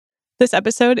This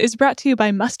episode is brought to you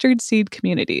by Mustard Seed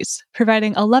Communities,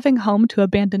 providing a loving home to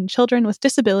abandoned children with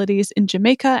disabilities in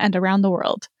Jamaica and around the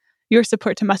world. Your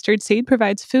support to Mustard Seed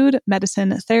provides food,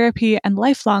 medicine, therapy, and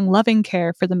lifelong loving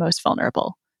care for the most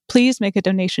vulnerable. Please make a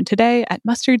donation today at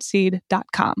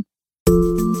mustardseed.com.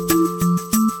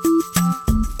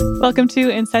 Welcome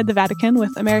to Inside the Vatican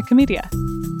with America Media.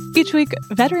 Each week,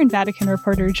 veteran Vatican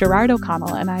reporter Gerard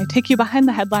O'Connell and I take you behind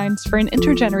the headlines for an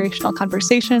intergenerational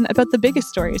conversation about the biggest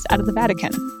stories out of the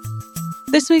Vatican.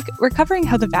 This week, we're covering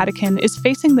how the Vatican is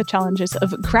facing the challenges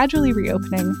of gradually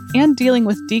reopening and dealing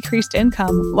with decreased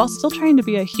income while still trying to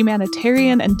be a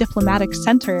humanitarian and diplomatic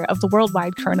center of the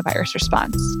worldwide coronavirus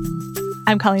response.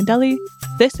 I'm Colleen Dulle.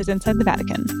 This is Inside the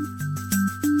Vatican.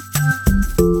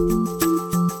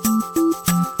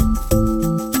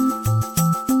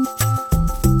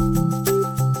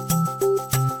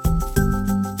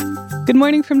 Good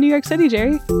morning from New York City,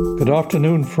 Jerry. Good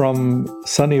afternoon from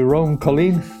sunny Rome,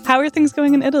 Colleen. How are things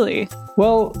going in Italy?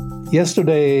 Well,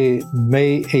 yesterday,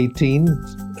 May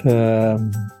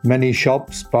 18th, many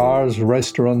shops, bars,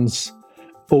 restaurants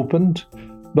opened,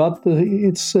 but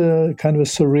it's kind of a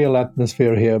surreal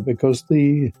atmosphere here because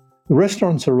the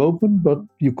restaurants are open, but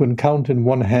you can count in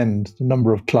one hand the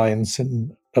number of clients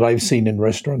that I've seen in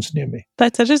restaurants near me.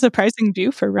 That's such a surprising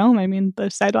view for Rome. I mean,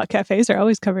 the sidewalk cafes are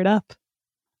always covered up.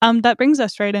 That brings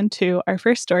us right into our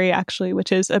first story, actually,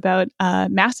 which is about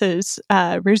masses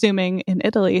resuming in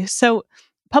Italy. So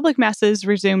public masses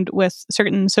resumed with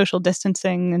certain social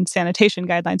distancing and sanitation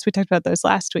guidelines. We talked about those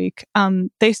last week.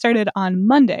 They started on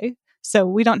Monday, so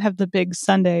we don't have the big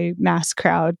Sunday mass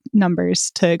crowd numbers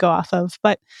to go off of.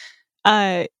 But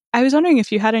I was wondering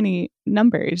if you had any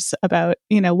numbers about,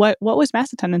 what was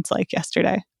mass attendance like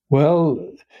yesterday? Well,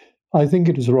 I think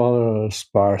it was rather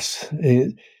sparse.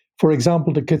 For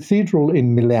example, the cathedral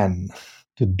in Milan,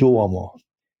 the Duomo,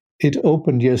 it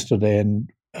opened yesterday, and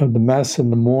the Mass in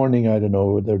the morning, I don't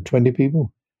know, there were 20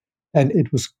 people, and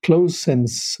it was closed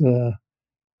since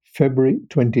February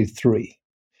 23.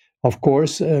 Of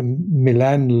course,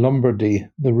 Milan, Lombardy,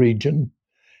 the region,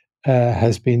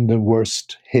 has been the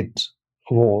worst hit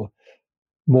of all.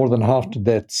 More than half the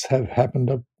deaths have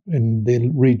happened up in the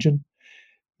region.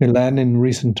 Milan in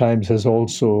recent times has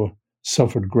also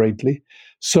suffered greatly.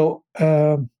 So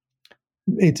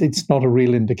it's not a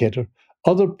real indicator.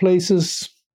 Other places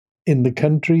in the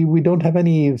country, we don't have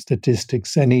any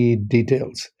statistics, any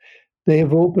details. They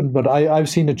have opened, but I've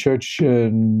seen a church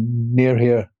near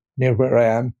here, near where I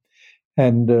am,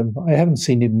 and I haven't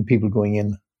seen even people going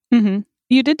in. Mm-hmm.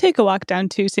 You did take a walk down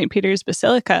to St. Peter's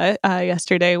Basilica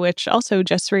yesterday, which also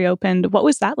just reopened. What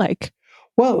was that like?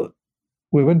 Well,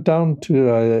 we went down to,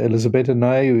 Elizabeth and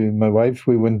I, my wife,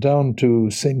 we went down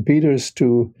to St. Peter's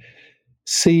to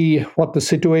see what the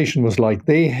situation was like.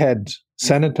 They had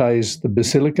sanitized the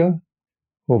basilica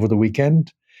over the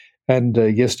weekend, and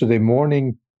yesterday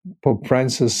morning, Pope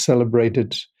Francis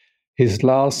celebrated his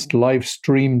last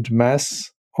live-streamed Mass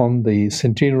on the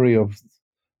centenary of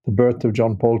the birth of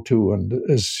John Paul II. And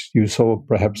as you saw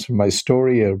perhaps from my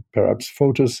story, or perhaps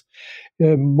photos,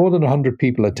 more than 100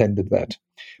 people attended that.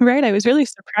 Right. I was really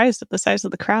surprised at the size of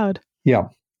the crowd. Yeah.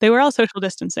 They were all social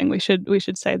distancing, we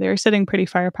should say. They were sitting pretty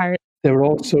far apart. They were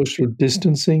all social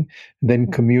distancing,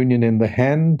 then communion in the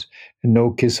hand, and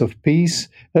no kiss of peace.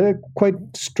 Quite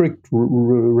strict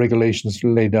regulations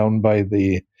laid down by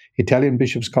the Italian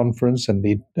Bishops' Conference, and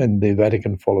the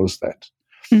Vatican follows that.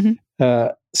 Mm-hmm.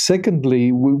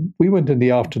 Secondly, we went in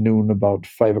the afternoon about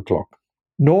 5 o'clock.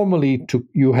 Normally,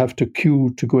 you have to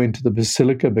queue to go into the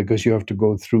basilica because you have to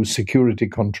go through security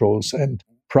controls. And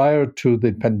prior to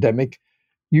the pandemic,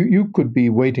 you could be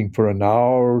waiting for an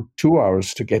hour, 2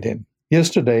 hours to get in.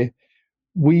 Yesterday,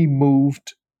 we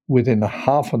moved within a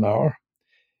half an hour,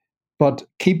 but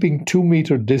keeping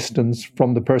 2-meter distance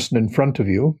from the person in front of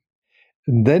you.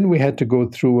 And then we had to go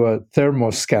through a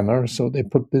thermoscanner. So they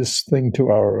put this thing to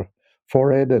our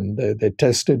forehead, and they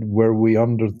tested were we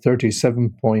under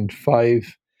 37.5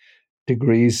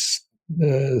 degrees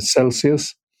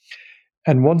Celsius.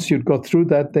 And once you'd got through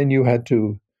that, then you had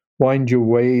to wind your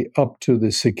way up to the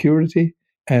security,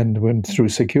 and went through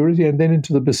security and then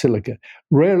into the basilica.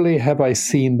 Rarely have I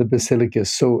seen the basilica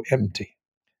so empty.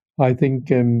 I think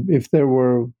if there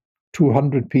were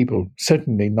 200 people,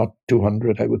 certainly not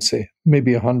 200, I would say,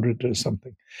 maybe 100 or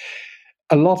something.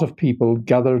 A lot of people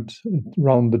gathered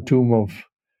around the tomb of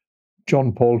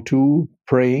John Paul II,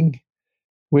 praying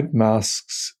with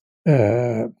masks,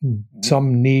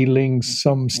 some kneeling,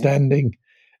 some standing.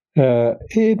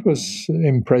 It was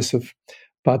impressive,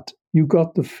 but you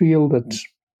got the feel that,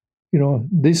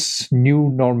 this new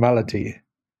normality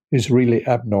is really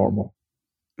abnormal.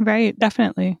 Right,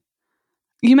 definitely.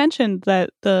 You mentioned that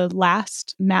the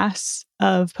last Mass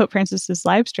of Pope Francis's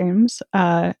live stream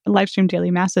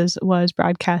daily Masses, was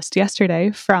broadcast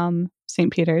yesterday from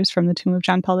St. Peter's, from the tomb of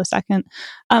John Paul II.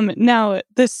 Now,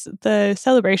 the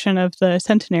celebration of the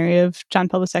centenary of John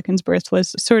Paul II's birth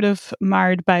was sort of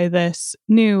marred by this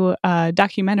new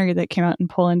documentary that came out in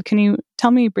Poland. Can you tell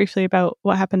me briefly about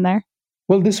what happened there?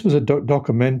 Well, this was a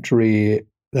documentary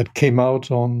that came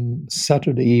out on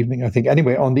Saturday evening, I think.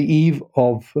 Anyway, on the eve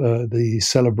of the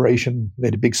celebration, they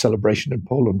had a big celebration in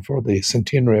Poland for the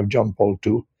centenary of John Paul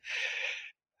II.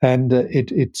 And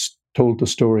it's told the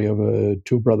story of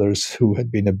two brothers who had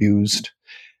been abused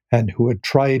and who had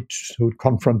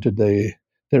confronted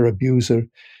their abuser,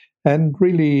 and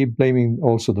really blaming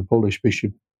also the Polish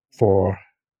bishop for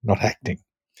not acting.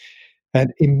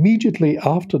 And immediately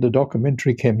after the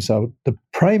documentary came out, the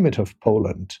primate of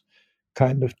Poland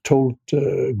kind of told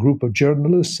a group of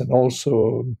journalists and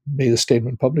also made a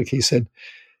statement public. He said,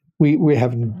 we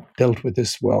haven't dealt with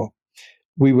this well.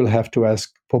 We will have to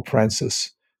ask Pope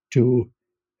Francis to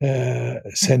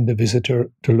send a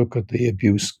visitor to look at the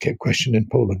abuse question in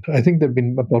Poland. I think there have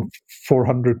been about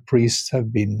 400 priests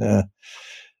have been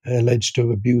alleged to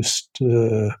have abused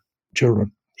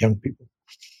children, young people.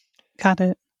 Got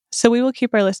it. So we will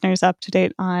keep our listeners up to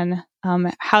date on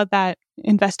how that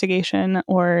investigation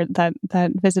or that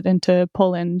visit into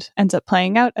Poland ends up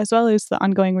playing out, as well as the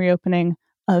ongoing reopening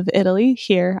of Italy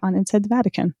here on Inside the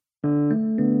Vatican.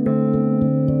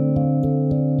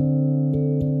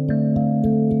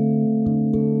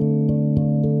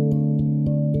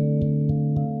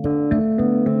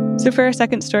 So for our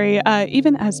second story,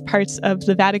 even as parts of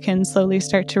the Vatican slowly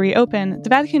start to reopen, the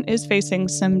Vatican is facing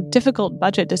some difficult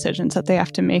budget decisions that they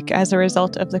have to make as a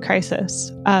result of the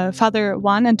crisis. Father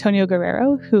Juan Antonio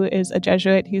Guerrero, who is a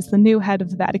Jesuit, he's the new head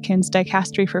of the Vatican's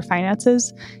Dicastery for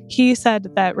Finances. He said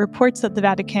that reports that the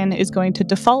Vatican is going to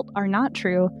default are not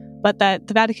true, but that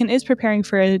the Vatican is preparing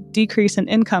for a decrease in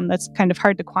income that's kind of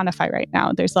hard to quantify right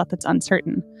now. There's a lot that's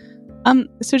uncertain.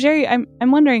 So Jerry, I'm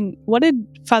wondering, what did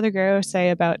Father Guerrero say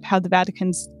about how the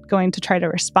Vatican's going to try to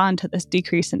respond to this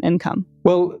decrease in income?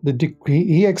 Well,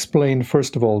 he explained,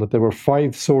 first of all, that there were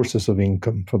 5 sources of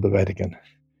income for the Vatican.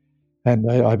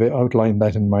 And I've outlined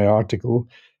that in my article.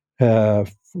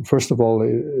 First of all,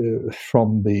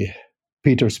 from the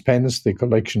Peter's Pence, the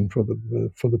collection for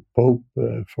the Pope,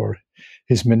 for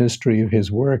his ministry,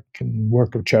 his work, and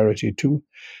work of charity too.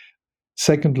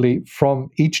 Secondly,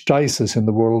 from each diocese in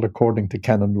the world, according to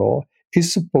canon law,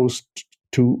 is supposed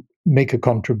to make a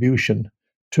contribution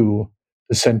to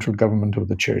the central government of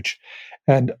the Church.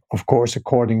 And of course,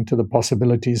 according to the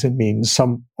possibilities and means,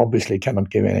 some obviously cannot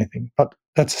give anything, but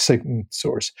that's a second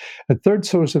source. A third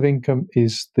source of income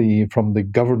is from the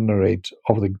governorate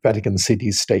of the Vatican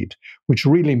City State, which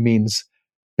really means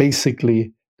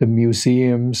basically the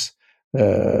museums,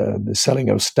 the selling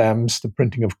of stamps, the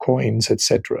printing of coins,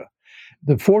 etc.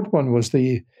 The fourth one was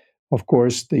of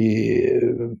course,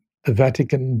 the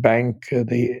Vatican Bank,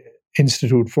 the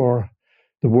Institute for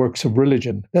the Works of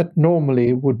Religion. That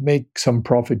normally would make some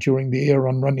profit during the year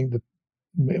on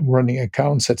running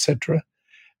accounts, etc.,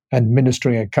 and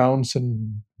ministering accounts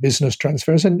and business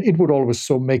transfers, and it would always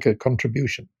so make a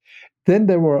contribution. Then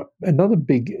there were another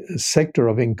big sector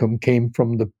of income came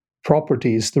from the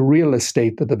properties, the real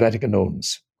estate that the Vatican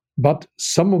owns. But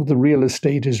some of the real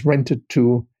estate is rented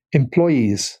to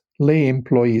employees, lay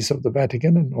employees of the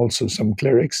Vatican, and also some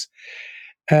clerics.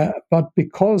 But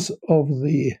because of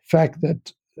the fact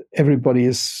that everybody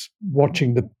is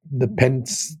watching the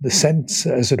pence, the cents,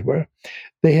 as it were,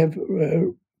 they have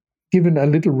given a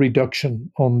little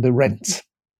reduction on the rents.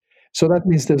 So that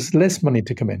means there's less money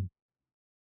to come in.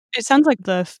 It sounds like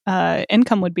the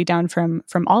income would be down from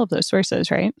all of those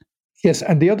sources, right? Yes,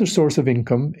 and the other source of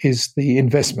income is the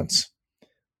investments.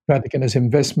 Vatican has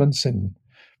investments in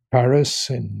Paris,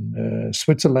 in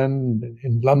Switzerland,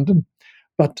 in London,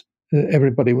 but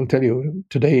everybody will tell you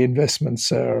today investments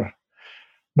are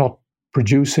not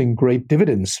producing great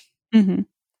dividends. Mm-hmm.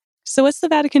 So what's the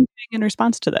Vatican doing in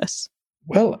response to this?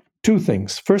 Well, 2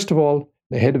 things. First of all,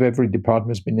 the head of every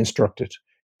department has been instructed,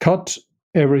 cut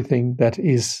everything that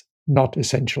is not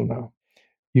essential now.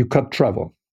 You cut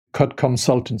travel, cut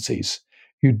consultancies,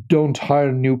 you don't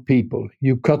hire new people,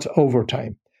 you cut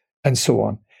overtime, and so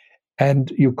on.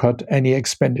 And you cut any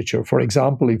expenditure. For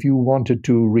example, if you wanted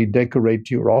to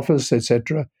redecorate your office,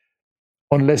 etc.,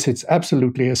 unless it's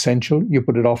absolutely essential, you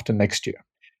put it off to next year.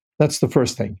 That's the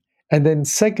first thing. And then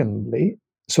secondly,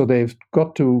 so they've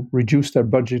got to reduce their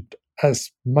budget as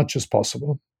much as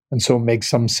possible, and so make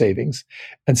some savings.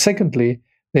 And secondly,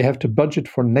 they have to budget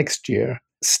for next year,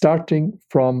 starting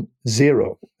from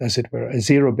zero, as it were, a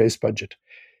zero-based budget.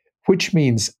 which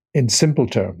means, in simple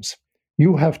terms,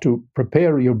 you have to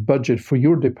prepare your budget for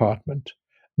your department,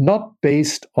 not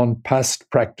based on past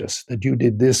practice, that you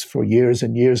did this for years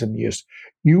and years and years.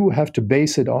 You have to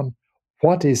base it on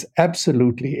what is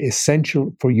absolutely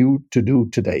essential for you to do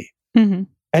today. Mm-hmm.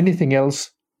 Anything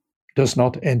else does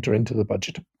not enter into the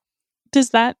budget. Does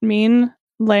that mean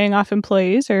laying off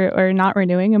employees or not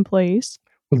renewing employees?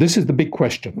 Well, this is the big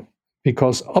question,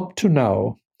 because up to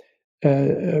now,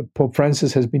 Pope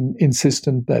Francis has been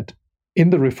insistent that in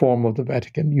the reform of the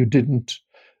Vatican, you didn't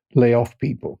lay off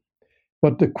people.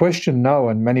 But the question now,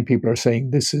 and many people are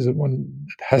saying this is one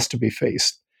that has to be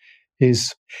faced,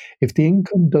 is if the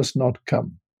income does not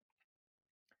come,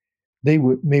 they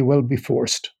may well be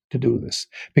forced to do this,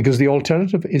 because the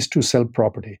alternative is to sell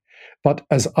property. But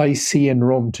as I see in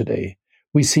Rome today,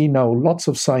 we see now lots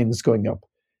of signs going up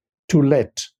to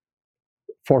let,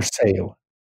 for sale.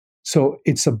 So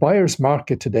it's a buyer's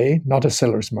market today, not a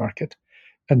seller's market.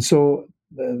 And so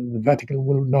the Vatican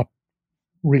will not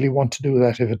really want to do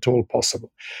that if at all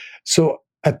possible. So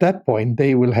at that point,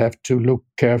 they will have to look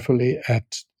carefully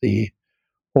at the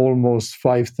almost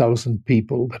 5,000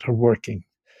 people that are working.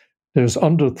 There's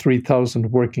under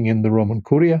 3,000 working in the Roman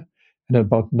Curia and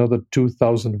about another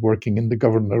 2,000 working in the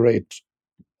governorate,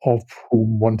 of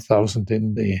whom 1,000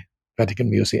 in the Vatican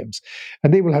museums.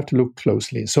 And they will have to look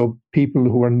closely. So people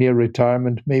who are near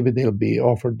retirement, maybe they'll be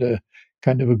offered a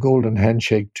kind of a golden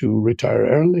handshake to retire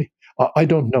early. I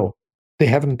don't know. They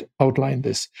haven't outlined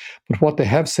this. But what they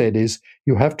have said is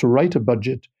you have to write a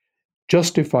budget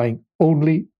justifying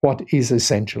only what is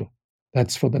essential.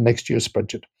 That's for the next year's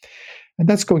budget. And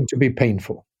that's going to be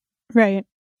painful. Right.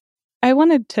 I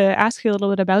wanted to ask you a little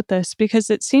bit about this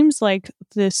because it seems like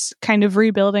this kind of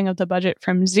rebuilding of the budget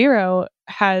from zero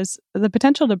has the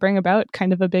potential to bring about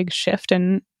kind of a big shift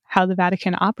in how the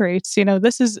Vatican operates.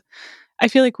 I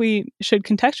feel like we should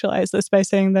contextualize this by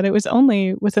saying that it was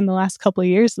only within the last couple of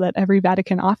years that every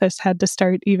Vatican office had to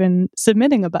start even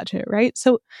submitting a budget, right?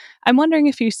 So I'm wondering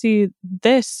if you see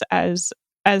this as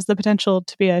the potential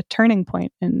to be a turning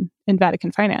point in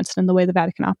Vatican finance and the way the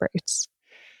Vatican operates.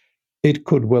 It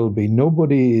could well be.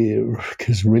 Nobody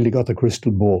has really got a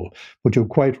crystal ball. But you're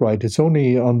quite right. It's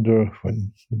only under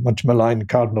when much maligned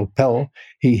Cardinal Pell,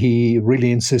 he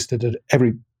really insisted that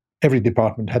every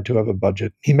department had to have a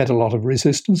budget. He met a lot of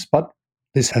resistance, but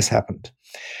this has happened.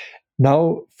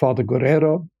 Now, Father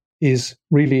Guerrero is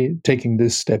really taking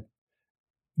this step,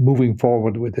 moving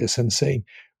forward with this and saying,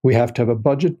 we have to have a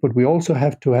budget, but we also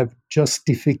have to have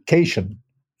justification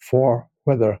for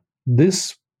whether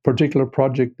this particular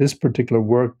project, this particular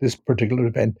work, this particular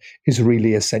event is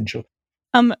really essential.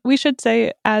 We should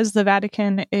say, as the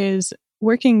Vatican is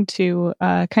working to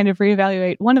kind of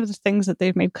reevaluate, one of the things that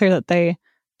they've made clear that they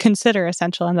consider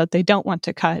essential and that they don't want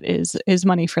to cut is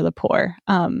money for the poor.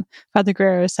 Father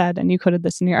Guerrero said, and you quoted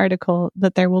this in your article,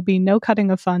 that there will be no cutting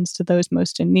of funds to those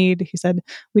most in need. He said,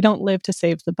 we don't live to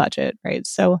save the budget, right?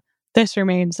 So this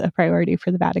remains a priority for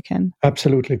the Vatican.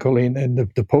 Absolutely, Colleen. And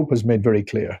the Pope has made very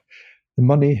clear, the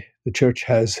money the Church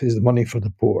has is the money for the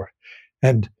poor.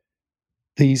 And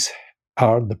these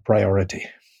are the priority.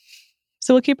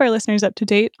 So we'll keep our listeners up to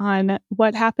date on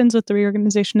what happens with the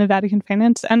reorganization of Vatican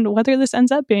finance and whether this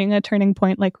ends up being a turning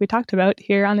point like we talked about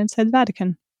here on Inside the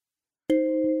Vatican.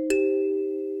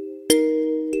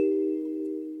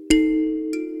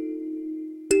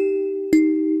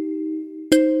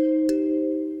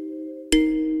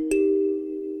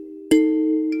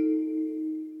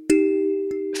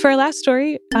 For our last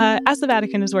story, as the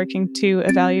Vatican is working to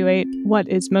evaluate what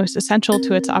is most essential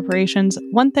to its operations,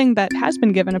 one thing that has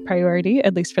been given a priority,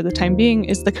 at least for the time being,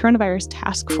 is the coronavirus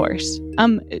task force.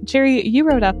 Jerry, you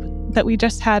wrote up that we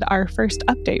just had our first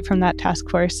update from that task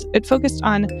force. It focused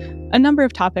on a number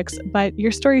of topics, but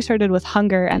your story started with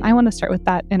hunger, and I want to start with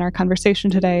that in our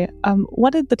conversation today.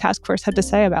 What did the task force have to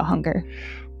say about hunger?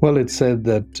 Well, it said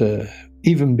that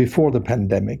even before the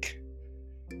pandemic,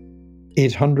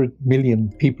 800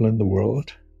 million people in the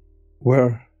world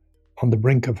were on the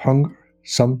brink of hunger,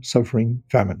 some suffering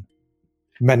famine,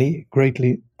 many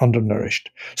greatly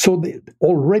undernourished. So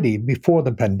already before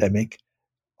the pandemic,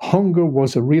 hunger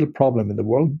was a real problem in the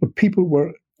world, but people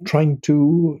were trying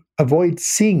to avoid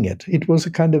seeing it. It was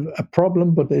a kind of a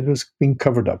problem, but it was being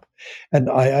covered up. And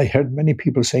I heard many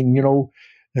people saying,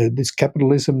 this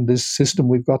capitalism, this system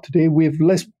we've got today, we have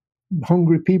less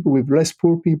hungry people, we have less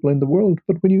poor people in the world.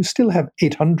 But when you still have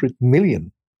 800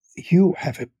 million, you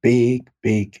have a big,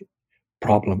 big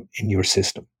problem in your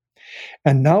system.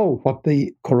 And now what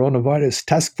the coronavirus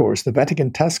task force, the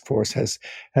Vatican task force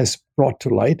has brought to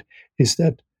light is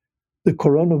that the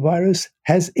coronavirus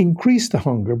has increased the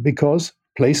hunger because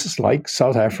places like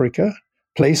South Africa,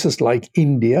 places like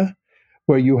India,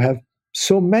 where you have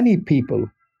so many people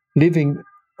living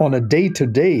on a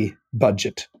day-to-day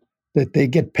budget that they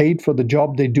get paid for the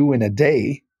job they do in a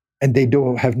day, and they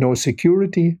don't have no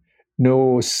security,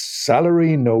 no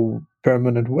salary, no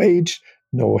permanent wage,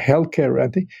 no healthcare, or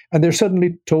anything, and they're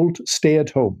suddenly told stay at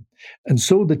home. And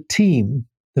so the team,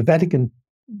 the Vatican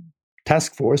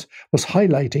task force, was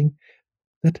highlighting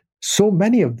that so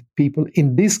many of the people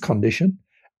in this condition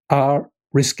are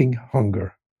risking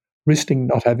hunger, risking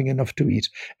not having enough to eat.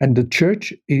 And the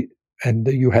church, and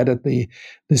you had at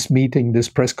this meeting, this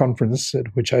press conference,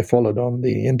 which I followed on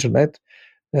the internet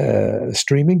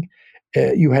streaming,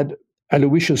 you had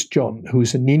Aloysius John,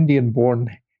 who's an Indian-born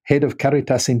head of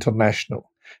Caritas International.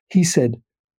 He said,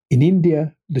 in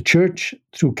India, the church,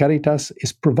 through Caritas,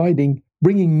 is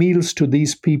bringing meals to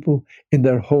these people in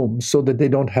their homes so that they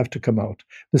don't have to come out.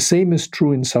 The same is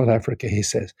true in South Africa, he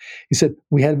says. He said,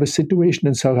 we have a situation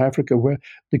in South Africa where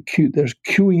they're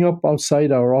queuing up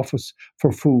outside our office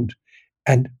for food,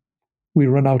 and we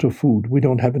run out of food. We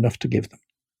don't have enough to give them.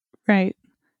 Right.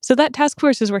 So that task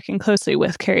force is working closely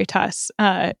with Caritas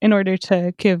in order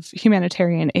to give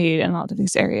humanitarian aid in all of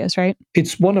these areas, right?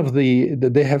 It's one of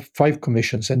they have 5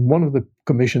 commissions, and one of the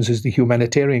commissions is the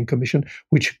Humanitarian Commission,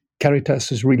 which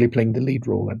Caritas is really playing the lead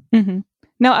role in. Mm-hmm.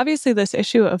 Now, obviously, this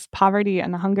issue of poverty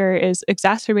and hunger is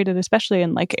exacerbated, especially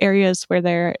in areas where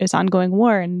there is ongoing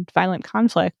war and violent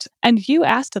conflict. And you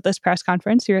asked at this press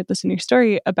conference, you wrote this in your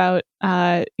story, about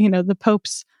the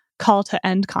Pope's call to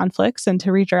end conflicts and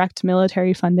to redirect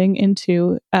military funding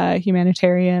into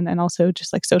humanitarian and also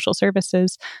just social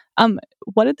services.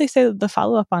 What did they say that the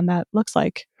follow-up on that looks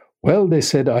like? Well, they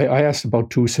said, I asked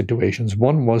about 2 situations.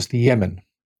 One was the Yemen.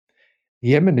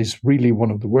 Yemen is really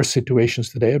one of the worst situations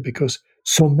today because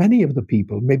so many of the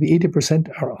people, maybe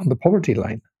 80%, are on the poverty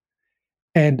line.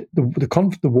 And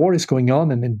the war is going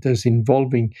on, and there's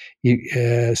involving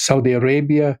Saudi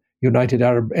Arabia, United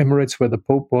Arab Emirates, where the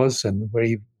Pope was, and where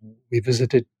we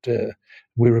visited,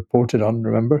 we reported on,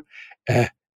 remember,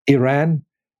 Iran,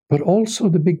 but also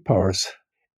the big powers.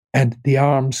 And the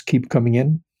arms keep coming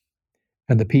in,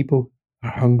 and the people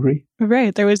are hungry.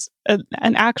 Right. There was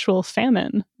an actual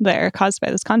famine there caused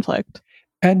by this conflict.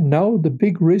 And now the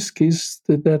big risk is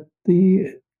that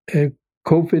the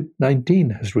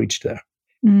COVID-19 has reached there.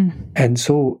 Mm. And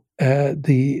so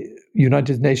the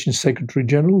United Nations Secretary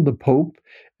General, the Pope,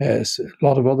 as a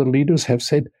lot of other leaders have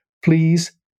said,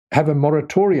 please have a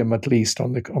moratorium at least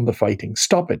on the fighting.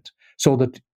 Stop it so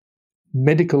that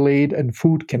medical aid and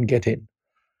food can get in.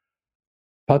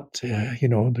 But,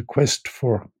 the quest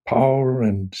for power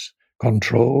and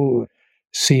control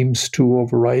seems to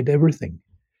override everything.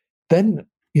 Then,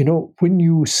 when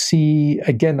you see,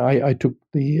 again, I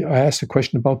asked a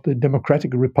question about the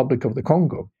Democratic Republic of the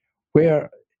Congo, where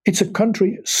it's a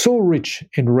country so rich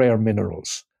in rare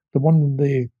minerals. The one,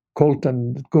 the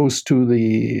coltan that goes to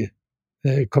the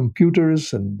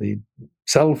computers and the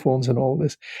cell phones and all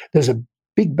this. There's a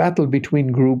big battle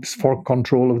between groups for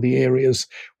control of the areas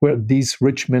where these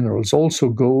rich minerals, also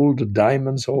gold,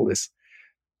 diamonds, all this.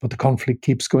 But the conflict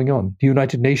keeps going on. The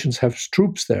United Nations have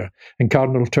troops there. And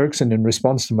Cardinal Turkson, in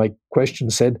response to my question,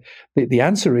 said the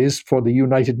answer is for the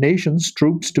United Nations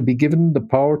troops to be given the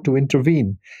power to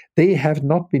intervene. They have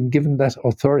not been given that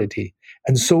authority.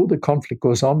 And so the conflict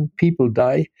goes on, people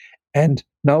die. And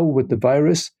now with the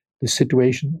virus, the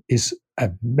situation is a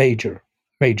major,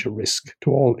 major risk to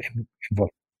all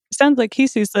involved. Sounds like he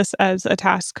sees this as a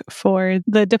task for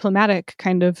the diplomatic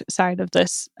kind of side of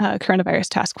this coronavirus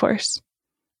task force.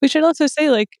 We should also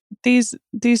say, these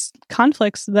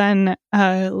conflicts then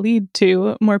lead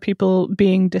to more people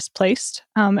being displaced.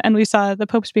 And we saw the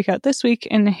Pope speak out this week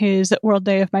in his World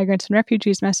Day of Migrants and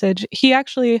Refugees message.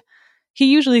 He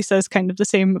usually says kind of the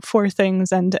same 4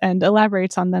 things and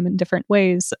elaborates on them in different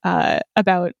ways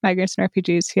about migrants and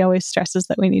refugees. He always stresses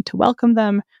that we need to welcome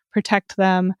them, protect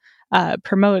them,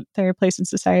 promote their place in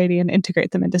society, and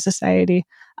integrate them into society.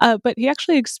 But he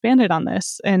actually expanded on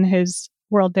this in his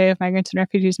World Day of Migrants and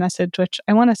Refugees message, which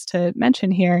I want us to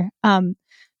mention here.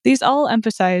 These all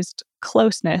emphasized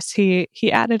closeness.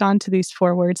 He added on to these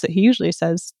 4 words that he usually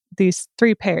says, these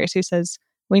 3 pairs. He says,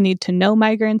 we need to know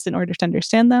migrants in order to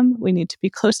understand them. We need to be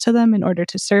close to them in order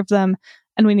to serve them.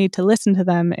 And we need to listen to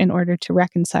them in order to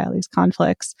reconcile these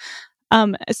conflicts.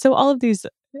 So all of these,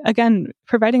 again,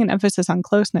 providing an emphasis on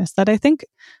closeness that I think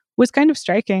was kind of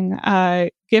striking,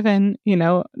 given,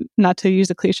 not to use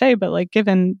a cliche, but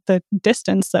given the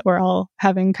distance that we're all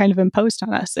having kind of imposed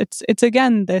on us. It's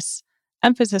again, this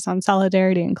emphasis on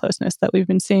solidarity and closeness that we've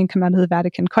been seeing come out of the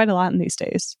Vatican quite a lot in these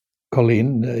days.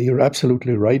 Colleen, you're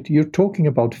absolutely right. You're talking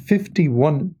about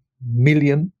 51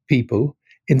 million people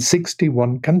in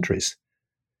 61 countries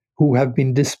who have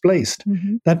been displaced.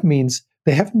 Mm-hmm. That means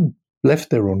they haven't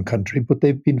left their own country, but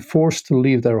they've been forced to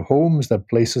leave their homes, their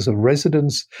places of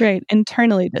residence. Right,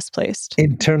 internally displaced.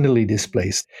 Internally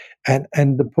displaced. And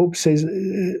the Pope says,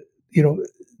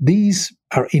 these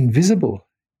are invisible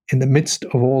in the midst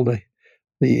of all the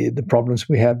problems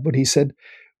we have. But he said,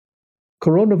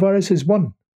 coronavirus is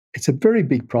one. It's a very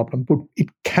big problem, but it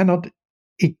cannot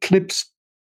eclipse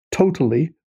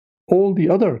totally all the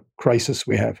other crises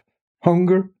we have.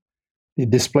 Hunger, the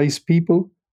displaced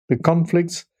people, the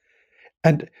conflicts.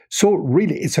 And so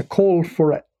really it's a call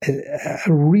for a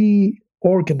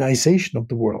reorganization of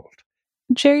the world.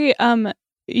 Jerry,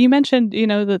 you mentioned,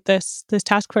 that this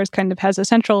task force kind of has a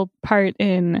central part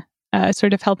in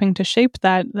sort of helping to shape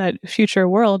that future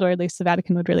world, or at least the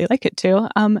Vatican would really like it to.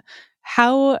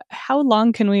 How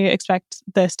long can we expect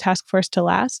this task force to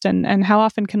last, and how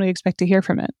often can we expect to hear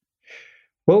from it?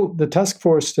 Well, the task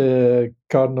force,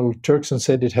 Cardinal Turkson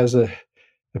said it has at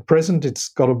present it's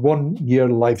got a 1-year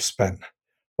lifespan,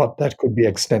 but that could be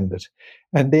extended.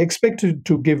 And they expect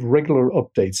to give regular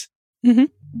updates. Mm-hmm.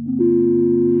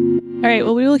 All right.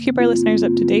 Well, we will keep our listeners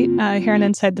up to date here on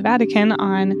Inside the Vatican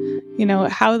on,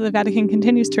 how the Vatican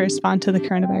continues to respond to the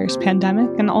coronavirus pandemic,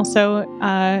 and also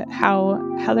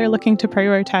how they're looking to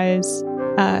prioritize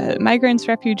migrants,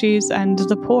 refugees, and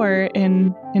the poor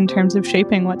in terms of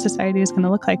shaping what society is going to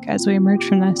look like as we emerge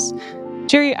from this.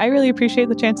 Jerry, I really appreciate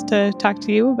the chance to talk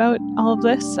to you about all of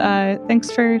this.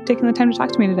 Thanks for taking the time to talk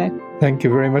to me today. Thank you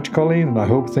very much, Colleen, and I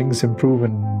hope things improve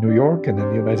in New York and in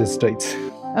the United States.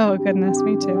 Oh, goodness,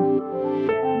 me too.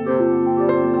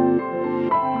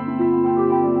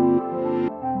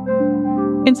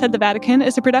 Inside the Vatican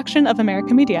is a production of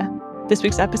America Media. This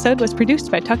week's episode was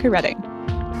produced by Tucker Redding.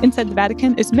 Inside the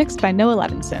Vatican is mixed by Noah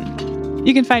Levinson.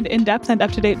 You can find in-depth and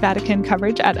up-to-date Vatican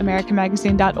coverage at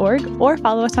americamagazine.org or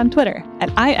follow us on Twitter at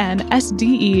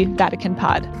INSDE Vatican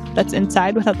Pod. That's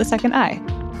inside without the second I.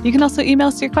 You can also email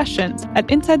us your questions at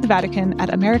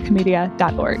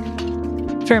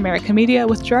insidetheVatican@americamedia.org. For America Media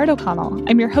with Gerard O'Connell,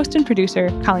 I'm your host and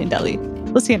producer, Colleen Deli.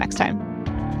 We'll see you next time.